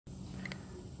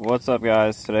What's up,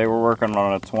 guys? Today we're working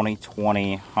on a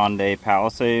 2020 Hyundai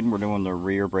Palisade. We're doing the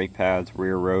rear brake pads,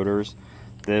 rear rotors.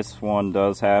 This one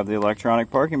does have the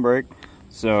electronic parking brake,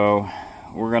 so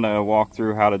we're going to walk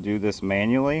through how to do this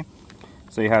manually.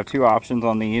 So you have two options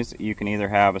on these. You can either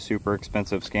have a super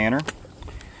expensive scanner,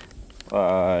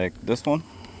 like this one,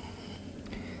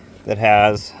 that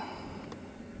has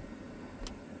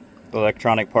the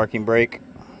electronic parking brake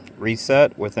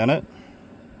reset within it.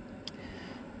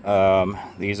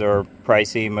 These are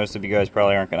pricey. Most of you guys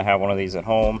probably aren't going to have one of these at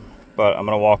home, but I'm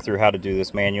going to walk through how to do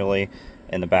this manually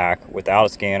in the back without a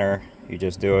scanner. You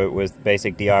just do it with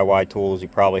basic DIY tools you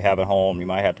probably have at home. You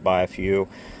might have to buy a few.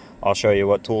 I'll show you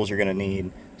what tools you're going to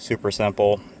need. Super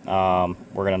simple. We're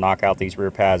going to knock out these rear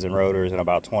pads and rotors in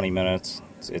about 20 minutes.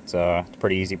 It's a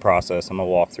pretty easy process. I'm going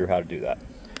to walk through how to do that.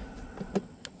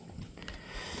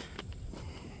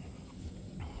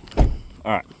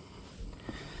 Alright.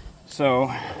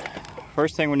 So,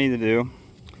 first thing we need to do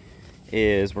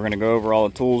is we're going to go over all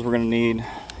the tools we're going to need.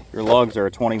 Your lugs are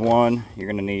a 21. You're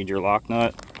going to need your lock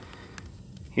nut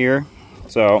here.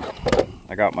 So,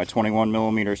 I got my 21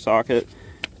 millimeter socket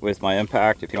with my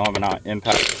impact. If you don't have an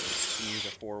impact, you can use a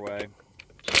 4-way.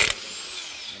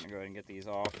 I'm going to go ahead and get these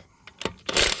off.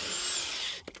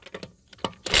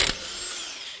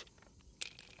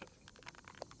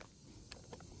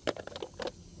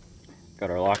 Got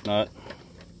our lock nut.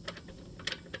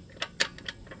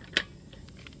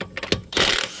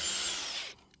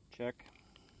 Check.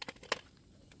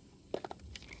 Get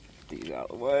these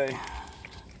out of the way.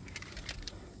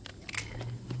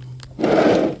 Go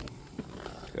ahead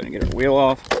and get our wheel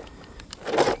off.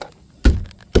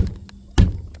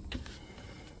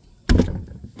 There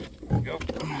we go.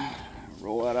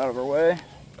 Roll that out of our way.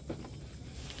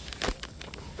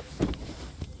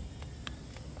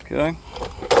 Okay.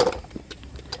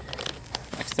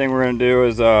 Next thing we're going to do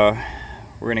is we're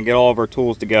going to get all of our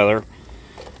tools together.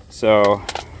 So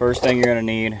first thing you're going to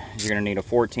need is you're going to need a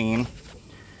 14,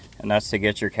 and that's to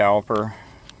get your caliper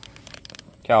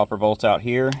bolts out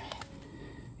here.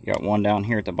 You got one down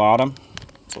here at the bottom,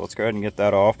 so let's go ahead and get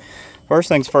that off. First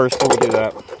things first, before we do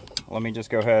that, let me just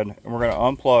go ahead and we're going to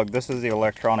unplug. This is the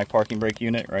electronic parking brake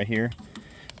unit right here.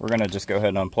 We're going to just go ahead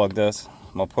and unplug this.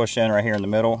 I'm going to push in right here in the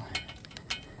middle.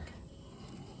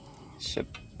 Should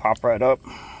pop right up.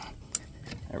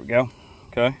 There we go.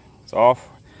 Okay, it's off.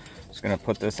 Just gonna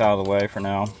put this out of the way for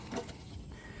now.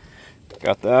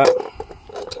 Got that.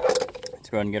 Let's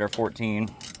go ahead and get our 14.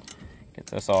 Get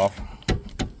this off.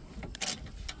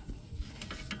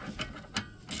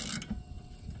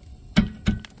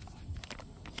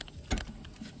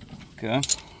 Okay.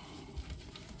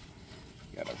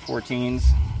 Got our 14s.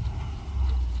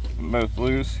 Both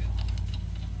loose.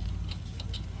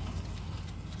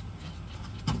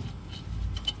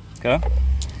 Okay.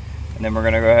 And then we're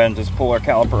going to go ahead and just pull our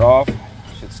caliper off.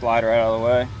 Should slide right out of the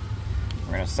way.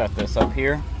 We're going to set this up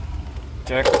here.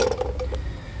 Check.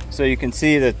 So you can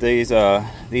see that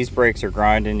these brakes are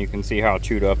grinding. You can see how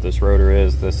chewed up this rotor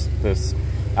is. This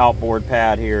outboard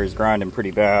pad here is grinding pretty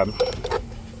bad.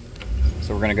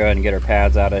 So we're going to go ahead and get our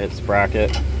pads out of its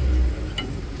bracket.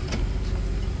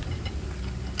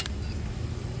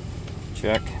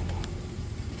 Check.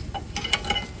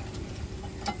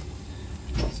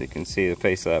 So you can see the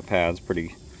face of that pad's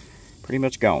pretty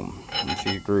much gone. And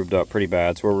she's grooved up pretty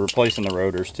bad. So we're replacing the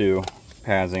rotors too,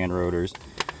 pads and rotors.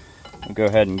 We'll go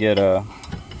ahead and get our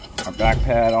back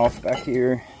pad off back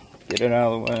here. Get it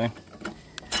out of the way.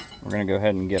 We're going to go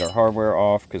ahead and get our hardware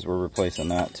off because we're replacing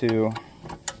that too.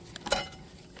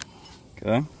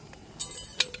 Okay.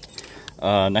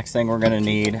 Next thing we're going to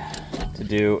need to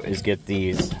do is get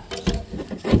these.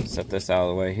 Set this out of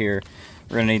the way here.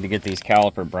 We're going to need to get these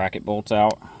caliper bracket bolts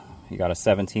out. You got a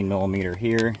 17 millimeter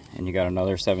here, and you got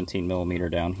another 17 millimeter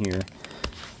down here.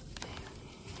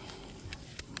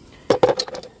 You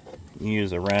can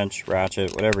use a wrench,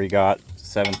 ratchet, whatever you got.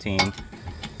 17.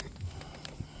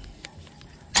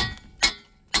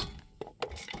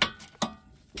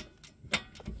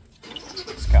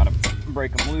 Just kind of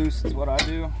break them loose is what I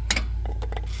do.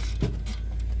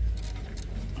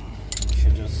 You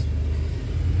should just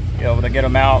be able to get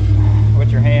them out with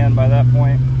your hand by that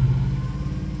point.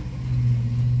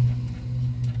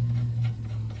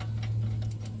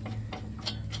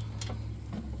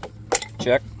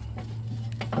 Check.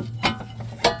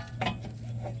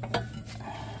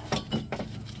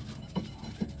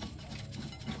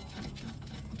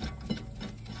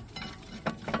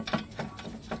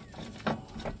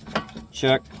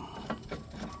 Check.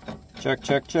 Check,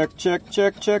 check, check, check,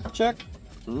 check, check, check.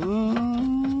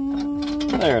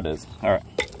 There it is. All right,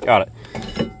 got it.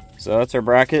 So that's our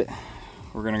bracket.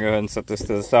 We're gonna go ahead and set this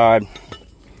to the side.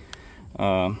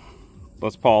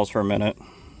 Let's pause for a minute.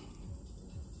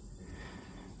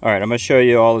 Alright, I'm going to show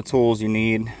you all the tools you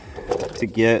need to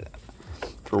get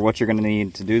for what you're going to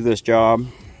need to do this job.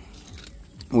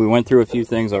 We went through a few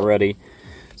things already.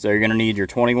 So you're going to need your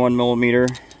 21 millimeter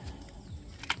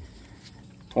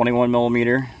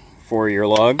for your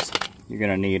lugs. You're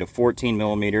going to need a 14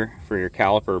 millimeter for your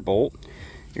caliper bolt.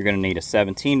 You're going to need a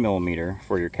 17 millimeter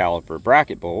for your caliper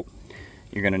bracket bolt.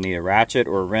 You're going to need a ratchet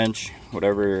or a wrench,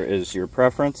 whatever is your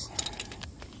preference.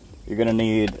 You're going to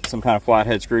need some kind of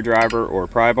flathead screwdriver or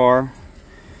pry bar.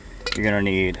 You're going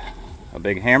to need a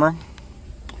big hammer.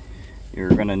 You're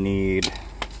going to need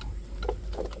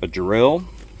a drill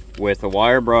with a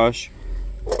wire brush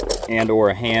and or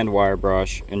a hand wire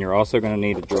brush, and you're also going to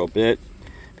need a drill bit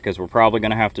because we're probably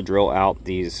going to have to drill out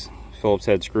these Phillips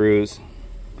head screws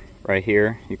right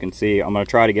here. You can see I'm going to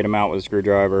try to get them out with a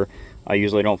screwdriver. I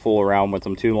usually don't fool around with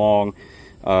them too long.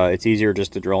 It's easier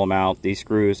just to drill them out. These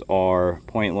screws are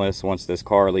pointless once this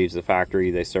car leaves the factory.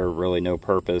 They serve really no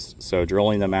purpose. So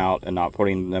drilling them out and not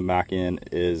putting them back in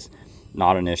is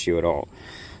not an issue at all.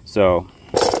 So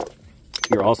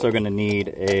you're also going to need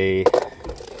a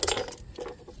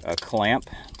clamp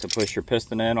to push your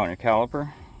piston in on your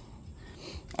caliper.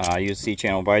 I use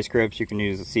C-channel vice grips. You can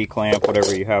use a C-clamp,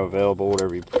 whatever you have available,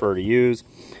 whatever you prefer to use.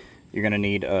 You're going to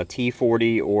need a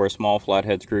T40 or a small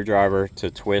flathead screwdriver to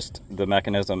twist the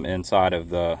mechanism inside of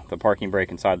the parking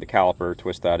brake inside the caliper,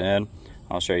 twist that in.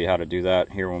 I'll show you how to do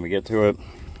that here when we get to it.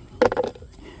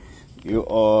 You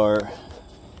are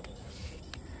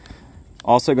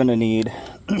also going to need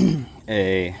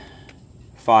a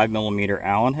 5 millimeter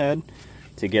Allen head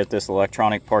to get this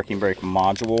electronic parking brake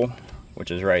module, which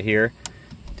is right here,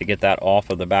 to get that off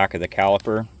of the back of the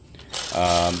caliper.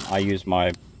 I use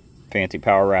my fancy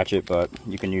power ratchet, but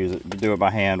you can use it, do it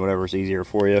by hand, whatever's easier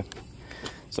for you.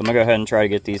 So I'm gonna go ahead and try to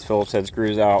get these Phillips head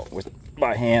screws out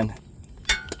by hand.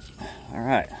 All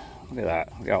right, look at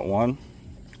that, we got one.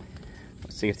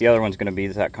 Let's see if the other one's gonna be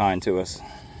that kind to us.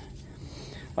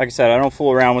 Like I said, I don't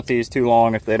fool around with these too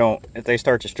long. If they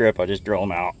start to strip, I just drill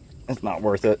them out. It's not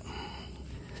worth it.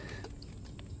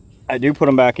 I do put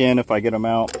them back in if I get them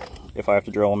out. If I have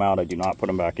to drill them out, I do not put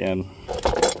them back in.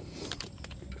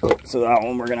 So that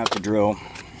one we're gonna have to drill.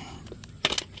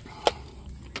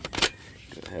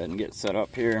 Go ahead and get set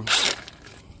up here.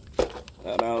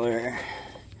 That out of there.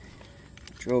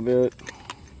 Drill bit.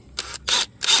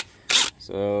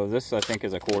 So this I think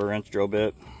is a 1/4 inch drill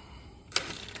bit.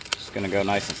 Just gonna go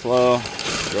nice and slow.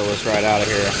 Drill this right out of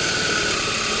here.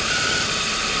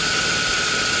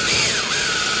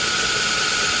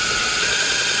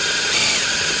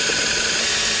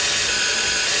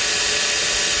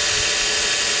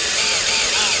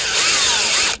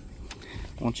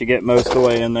 Once you get most of the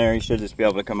way in there, you should just be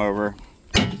able to come over,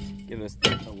 give this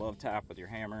a love tap with your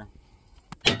hammer,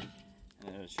 and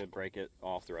it should break it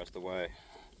off the rest of the way.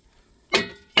 You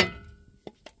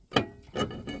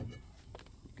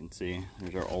can see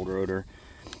there's our old rotor.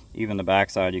 Even the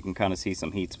backside, you can kind of see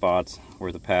some heat spots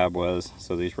where the pad was,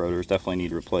 so these rotors definitely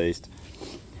need replaced.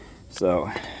 So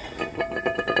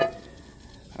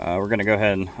we're gonna go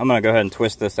ahead and I'm gonna go ahead and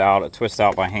twist this out. It twists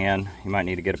out by hand. You might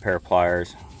need to get a pair of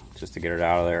pliers just to get it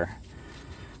out of there.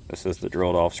 This is the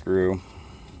drilled off screw.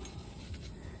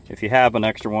 If you have an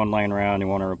extra one laying around, you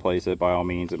want to replace it, by all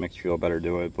means, it makes you feel better,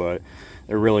 do it, but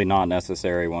they're really not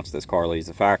necessary once this car leaves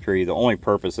the factory. The only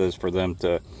purpose is for them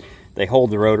to, they hold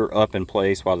the rotor up in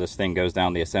place while this thing goes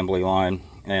down the assembly line,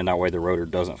 and that way the rotor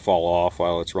doesn't fall off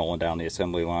while it's rolling down the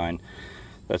assembly line.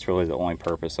 That's really the only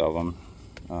purpose of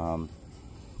them.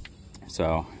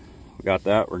 So we got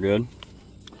that, we're good.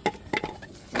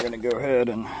 We're gonna go ahead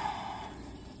and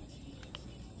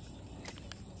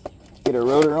get our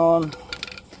rotor on.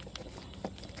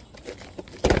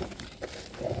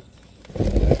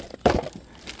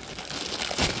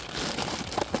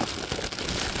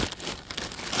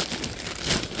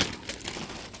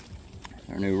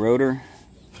 Our new rotor.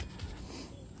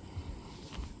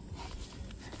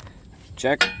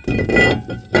 Check.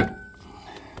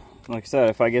 Like I said,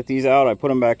 if I get these out, I put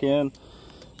them back in.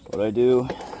 What I do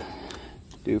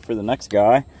for the next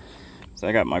guy, so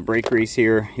I got my brake grease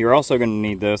here. You're also going to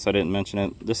need this, I didn't mention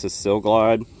it. This is Sil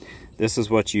Glide. This is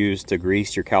what's used to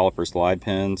grease your caliper slide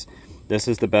pins. This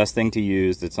is the best thing to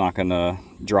use. It's not going to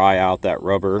dry out that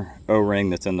rubber O-ring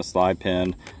that's in the slide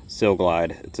pin. Sil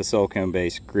Glide, it's a silicone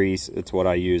based grease. It's what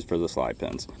I use for the slide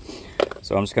pins.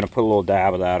 So I'm just going to put a little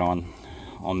dab of that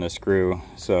on this screw,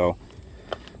 so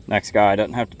next guy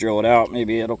doesn't have to drill it out.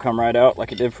 Maybe it'll come right out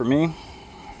like it did for me.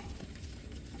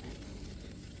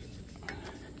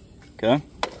 Okay,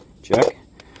 check.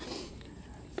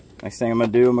 Next thing I'm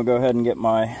gonna do, I'm gonna go ahead and get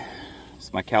my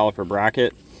is my caliper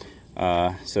bracket.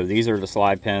 So these are the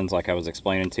slide pins like I was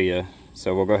explaining to you.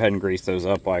 So we'll go ahead and grease those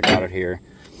up while I got it here.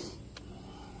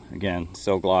 Again,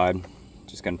 Sil Glide.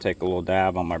 Just going to take a little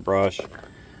dab on my brush.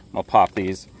 I'll pop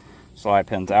these slide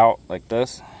pins out like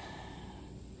this.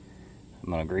 I'm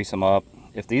going to grease them up.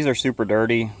 If these are super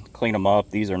dirty, clean them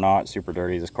up. These are not super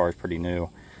dirty. This car is pretty new,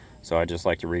 so I just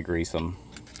like to re-grease them.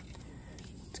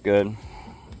 It's good.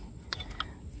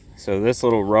 So this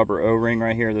little rubber O-ring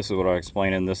right here, this is what I was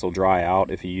explaining. This will dry out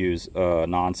if you use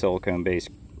non-silicone based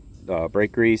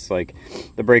brake grease, like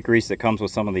the brake grease that comes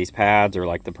with some of these pads, or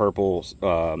like the purple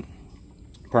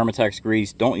Permatex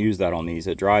grease. Don't use that on these.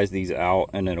 It dries these out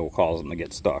and it will cause them to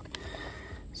get stuck.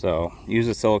 So use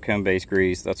a silicone based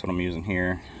grease. That's what I'm using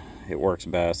here. It works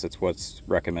best. It's what's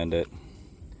recommended.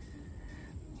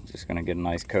 Just gonna get a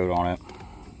nice coat on it.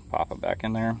 Pop it back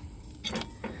in there.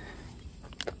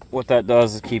 What that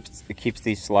does is it keeps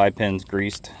these slide pins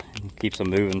greased. It keeps them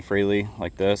moving freely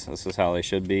like this. This is how they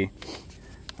should be.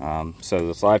 So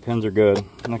the slide pins are good.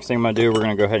 Next thing I'm gonna do, we're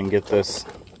gonna go ahead and get this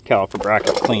caliper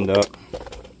bracket cleaned up.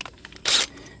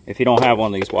 If you don't have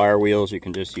one of these wire wheels, you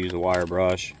can just use a wire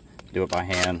brush, do it by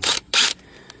hand.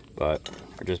 But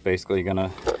we're just basically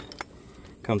gonna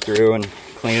come through and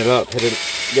clean it up, hit it,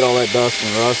 get all that dust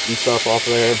and rust and stuff off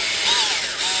of there.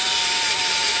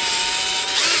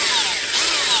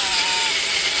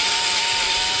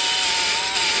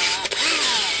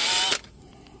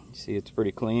 You see it's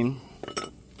pretty clean.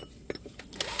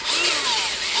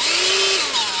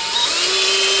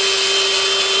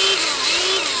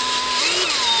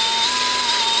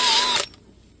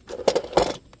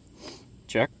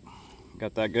 Check,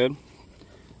 got that good.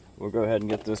 We'll go ahead and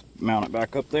get this mounted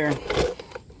back up there.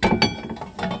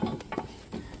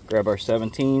 Grab our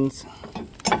 17s,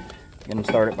 get them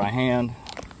started by hand.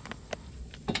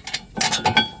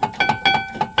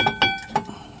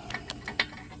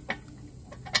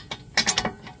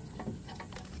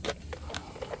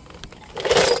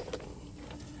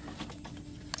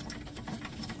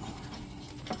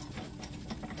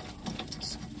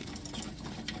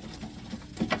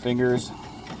 Fingers,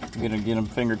 I'm gonna get them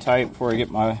finger tight before I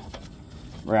get my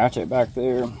ratchet back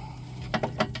there.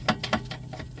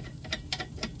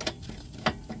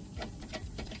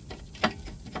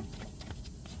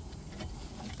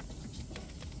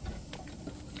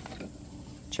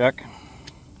 Check.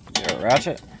 Get our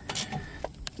ratchet.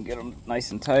 Get them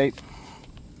nice and tight.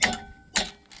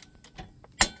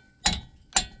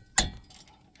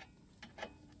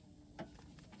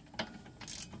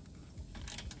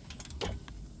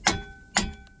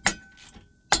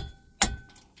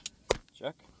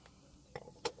 Check.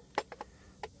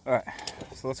 Alright,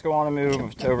 so let's go on and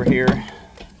move to over here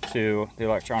to the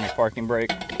electronic parking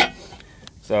brake.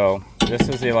 So this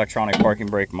is the electronic parking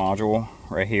brake module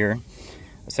right here.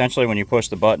 Essentially, when you push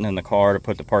the button in the car to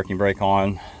put the parking brake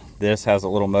on, this has a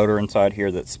little motor inside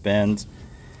here that spins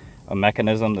a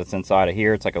mechanism that's inside of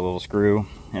here. It's like a little screw,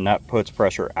 and that puts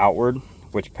pressure outward,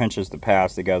 which pinches the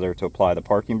pads together to apply the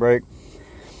parking brake.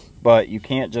 But you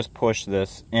can't just push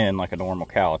this in like a normal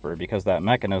caliper, because that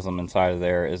mechanism inside of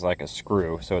there is like a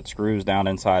screw. So it screws down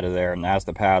inside of there, and as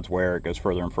the pads wear, it goes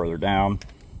further and further down.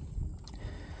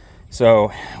 So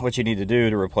what you need to do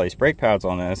to replace brake pads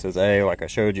on this is, like I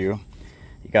showed you,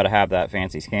 you got to have that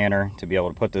fancy scanner to be able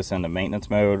to put this into maintenance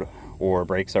mode or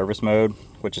brake service mode,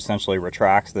 which essentially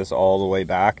retracts this all the way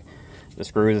back. The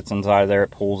screw that's inside of there, it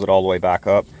pulls it all the way back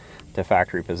up to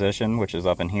factory position, which is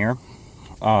up in here.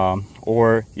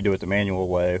 Or you do it the manual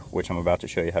way, which I'm about to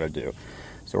show you how to do.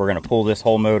 So we're going to pull this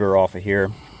whole motor off of here,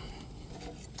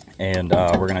 and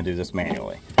we're going to do this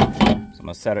manually. So I'm going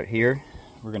to set it here.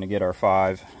 We're going to get our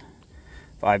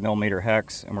 5mm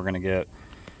hex, and we're going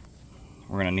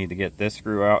to need to get this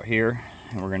screw out here,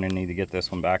 and we're going to need to get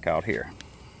this one back out here.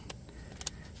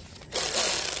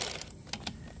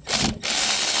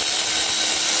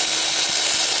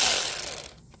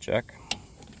 Check.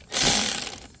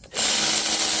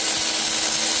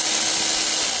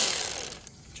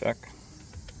 Check.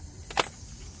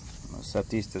 I'm going to set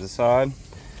these to the side.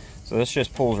 So this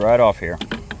just pulls right off here.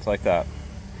 It's like that.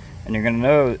 And you're going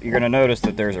to notice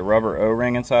that there's a rubber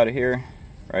O-ring inside of here,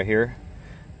 right here.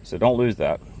 So don't lose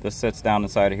that. This sits down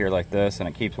inside of here like this, and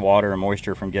it keeps water and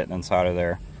moisture from getting inside of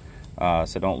there.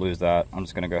 So don't lose that. I'm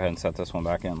just going to go ahead and set this one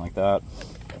back in like that.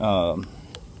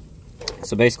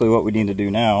 So basically what we need to do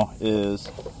now is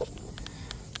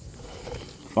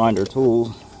find our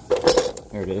tools.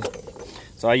 There it is.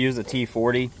 So I use the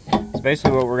T40. So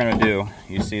basically what we're going to do,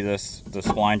 you see the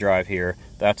spline drive here,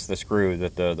 that's the screw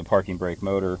that the parking brake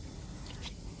motor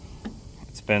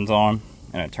spins on,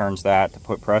 and it turns that to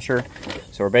put pressure.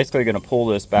 So So we're basically going to pull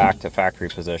this back to factory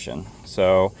position.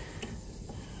 So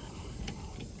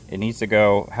it needs to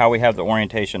go, how we have the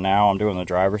orientation now, I'm doing the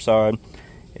driver's side,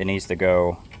 it needs to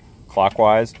go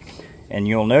clockwise. And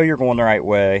you'll know you're going the right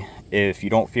way if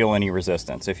you don't feel any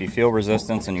resistance. If you feel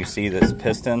resistance and you see this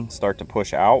piston start to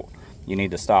push out, you need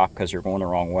to stop because you're going the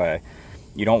wrong way.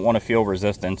 You don't want to feel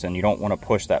resistance and you don't want to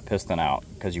push that piston out,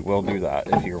 because you will do that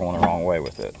if you're going the wrong way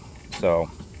with it. So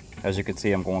as you can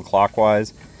see, I'm going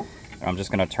clockwise, and I'm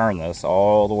just going to turn this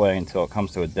all the way until it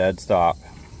comes to a dead stop.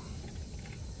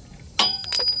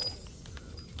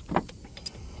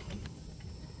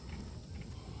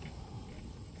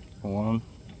 One,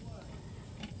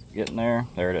 getting there.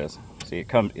 There it is. See, it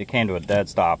came to a dead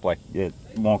stop, like it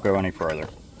won't go any further.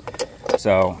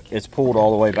 So it's pulled all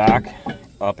the way back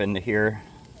up into here.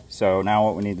 So now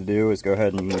what we need to do is go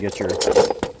ahead and get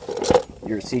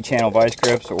your C-channel vice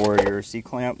grips or your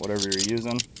C-clamp, whatever you're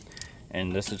using,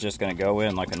 and this is just going to go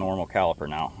in like a normal caliper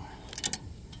now.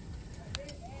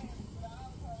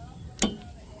 You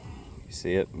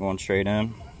see it going straight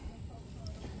in.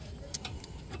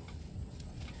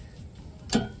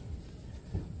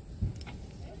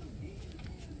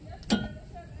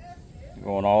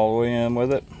 Going all the way in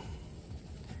with it.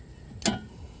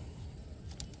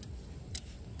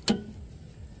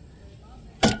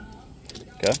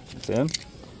 Okay, it's in.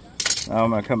 Now I'm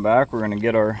going to come back. We're going to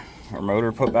get our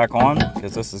motor put back on,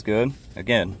 because this is good.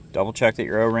 Again, double check that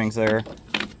your O-ring's there.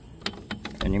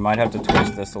 And you might have to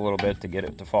twist this a little bit to get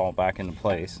it to fall back into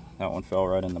place. That one fell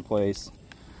right into place.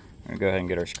 We're going to go ahead and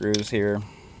get our screws here.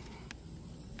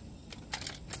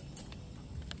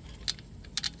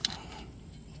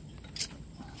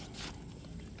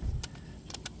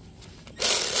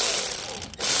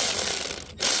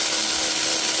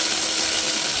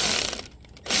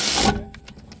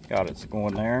 Got it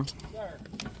going there. Sir.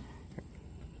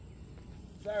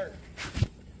 Sir.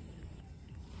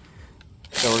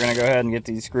 So we're going to go ahead and get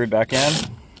these screwed back in.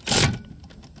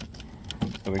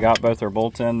 So we got both our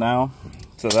bolts in now.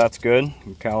 So that's good.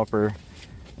 The caliper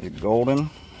is golden.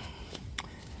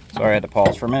 Sorry, I had to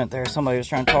pause for a minute there. Somebody was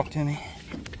trying to talk to me.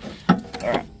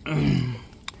 Alright.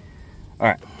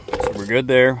 Alright. So we're good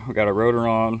there. We got our rotor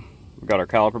on. We got our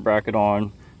caliper bracket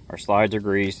on. Our slides are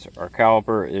greased. Our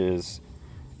caliper is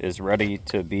ready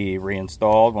to be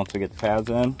reinstalled once we get the pads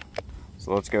in.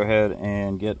 So let's go ahead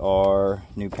and get our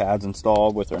new pads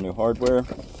installed with our new hardware.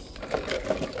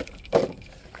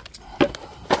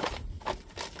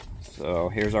 So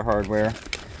here's our hardware,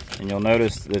 and you'll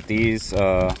notice that these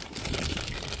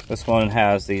this one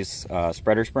has these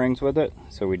spreader springs with it,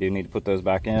 so we do need to put those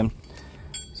back in.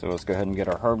 So let's go ahead and get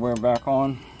our hardware back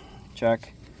on.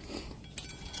 Check.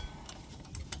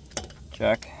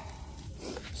 Check.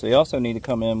 So you also need to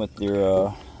come in with your,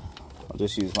 I'll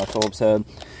just use my Phillips head,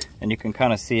 and you can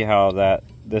kind of see how that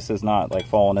this is not like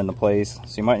falling into place.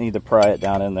 So you might need to pry it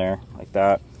down in there like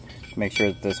that to make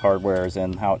sure that this hardware is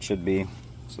in how it should be.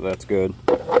 So that's good.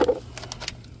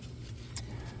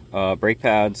 Brake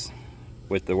pads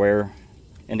with the wear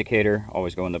indicator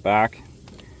always go in the back.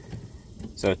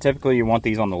 So typically you want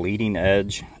these on the leading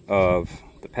edge of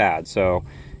the pad. So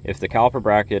if the caliper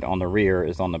bracket on the rear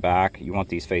is on the back, you want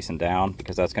these facing down,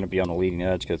 because that's going to be on the leading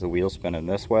edge because the wheel's spinning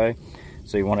this way.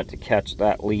 So you want it to catch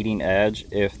that leading edge.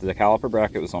 If the caliper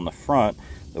bracket was on the front,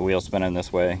 the wheel's spinning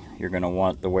this way, you're going to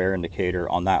want the wear indicator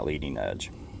on that leading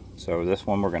edge. So this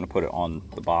one, we're going to put it on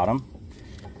the bottom.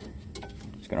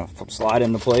 It's going to slide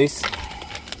into place.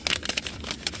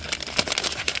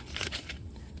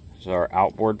 This is our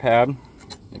outboard pad.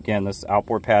 Again, this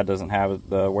outboard pad doesn't have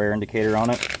the wear indicator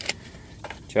on it.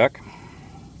 Check.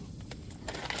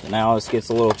 So now this gets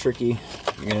a little tricky.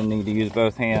 You're going to need to use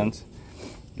both hands.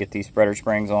 Get these spreader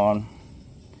springs on.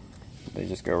 They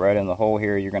just go right in the hole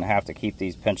here. You're going to have to keep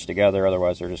these pinched together,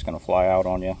 otherwise they're just going to fly out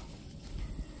on you.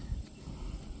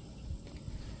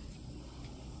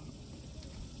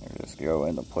 They just go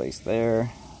into place there.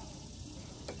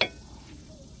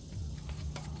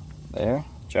 There.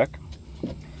 Check.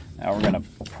 Now we're going to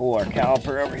pull our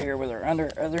caliper over here with our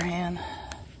other hand.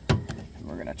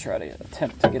 We're going to try to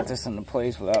attempt to get this into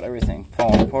place without everything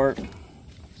falling apart.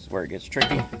 This is where it gets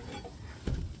tricky.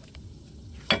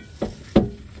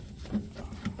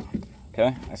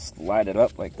 Okay, I slide it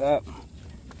up like that.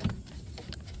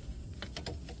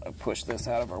 I push this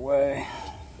out of our way.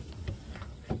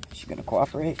 Is she going to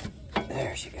cooperate?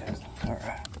 There she goes. All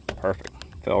right, perfect.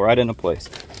 Fell right into place.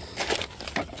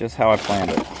 Just how I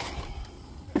planned it.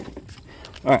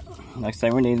 All right, next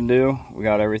thing we need to do, we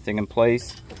got everything in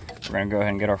place. We're going to go ahead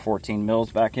and get our 14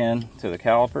 mils back in to the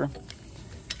caliper.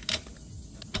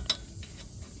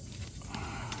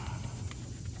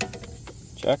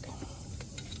 Check.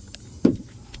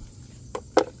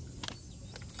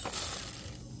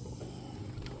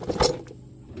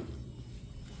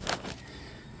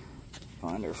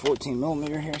 find our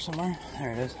 14mm here somewhere.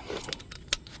 There it is.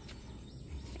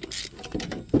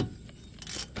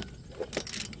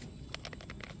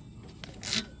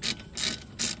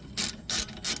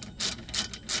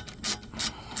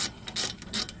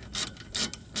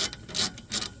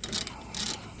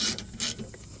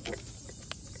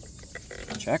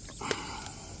 Check.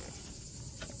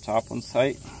 Top one's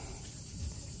tight.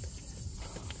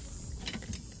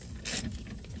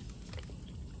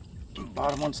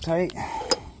 Bottom one's tight.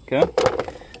 Okay.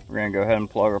 We're gonna go ahead and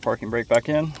plug our parking brake back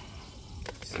in.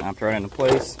 Snapped right into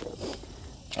place.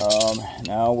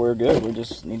 Now we're good. We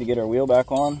just need to get our wheel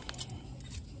back on.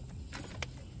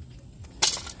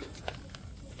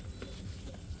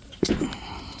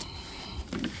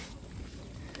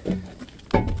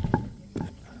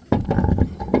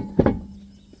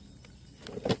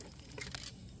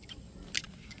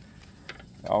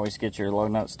 Always get your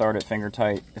lug nut started finger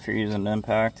tight if you're using an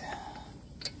impact.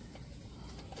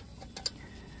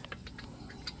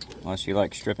 Unless you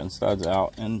like stripping studs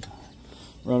out and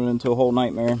running into a whole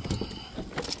nightmare.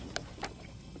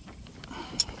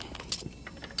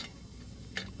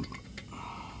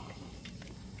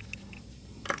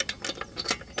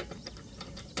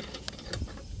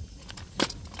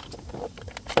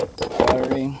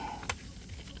 Battery.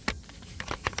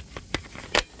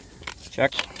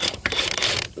 Check.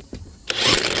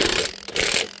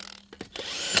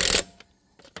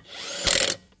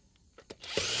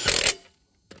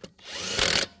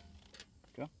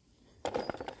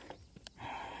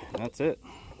 That's it.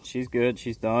 She's good.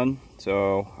 She's done.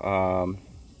 So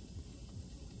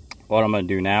what I'm going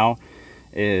to do now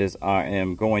is I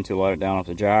am going to let it down off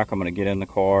the jack. I'm going to get in the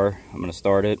car. I'm going to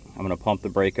start it. I'm going to pump the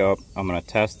brake up. I'm going to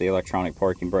test the electronic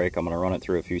parking brake. I'm going to run it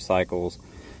through a few cycles.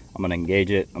 I'm going to engage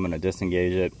it. I'm going to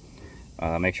disengage it.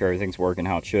 Make sure everything's working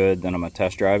how it should. Then I'm going to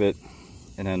test drive it.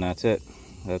 And then that's it.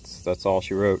 That's all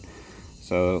she wrote.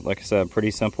 So like I said,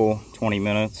 pretty simple. 20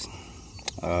 minutes.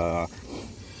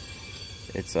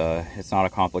 It's not a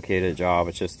complicated job.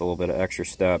 It's just a little bit of extra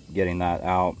step getting that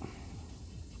out.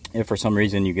 If for some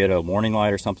reason you get a warning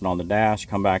light or something on the dash,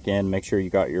 come back in, make sure you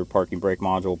got your parking brake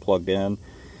module plugged in,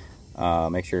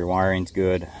 make sure your wiring's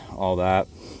good, all that.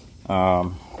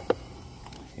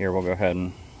 Here, we'll go ahead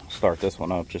and start this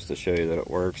one up just to show you that it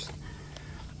works.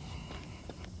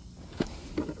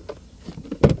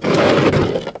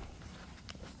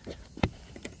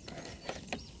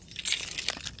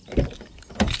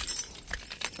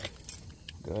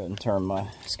 Go ahead and turn my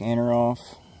scanner off.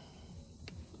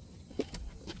 Go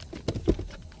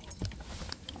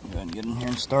ahead and get in here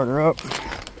and start her up.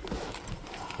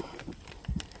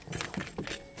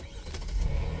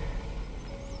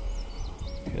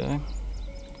 Okay.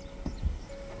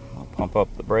 I'll pump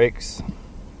up the brakes.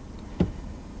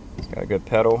 It's got a good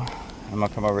pedal. I'm gonna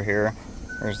come over here.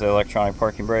 There's the electronic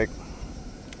parking brake.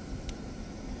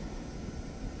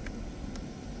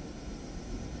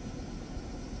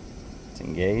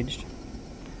 Engaged.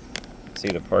 See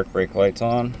the park brake lights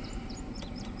on.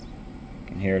 You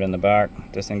can hear it in the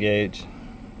back. Disengaged.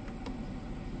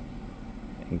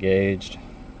 Engaged.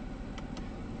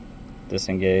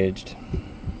 Disengaged.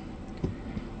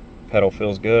 Pedal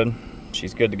feels good.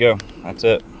 She's good to go. That's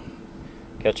it.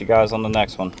 Catch you guys on the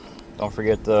next one. Don't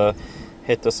forget to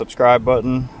hit the subscribe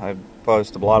button. I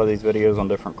post a lot of these videos on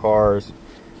different cars.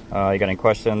 You got any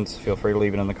questions, feel free to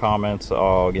leave it in the comments.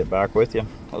 I'll get back with you.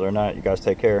 Other than that, you guys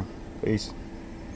take care. Peace.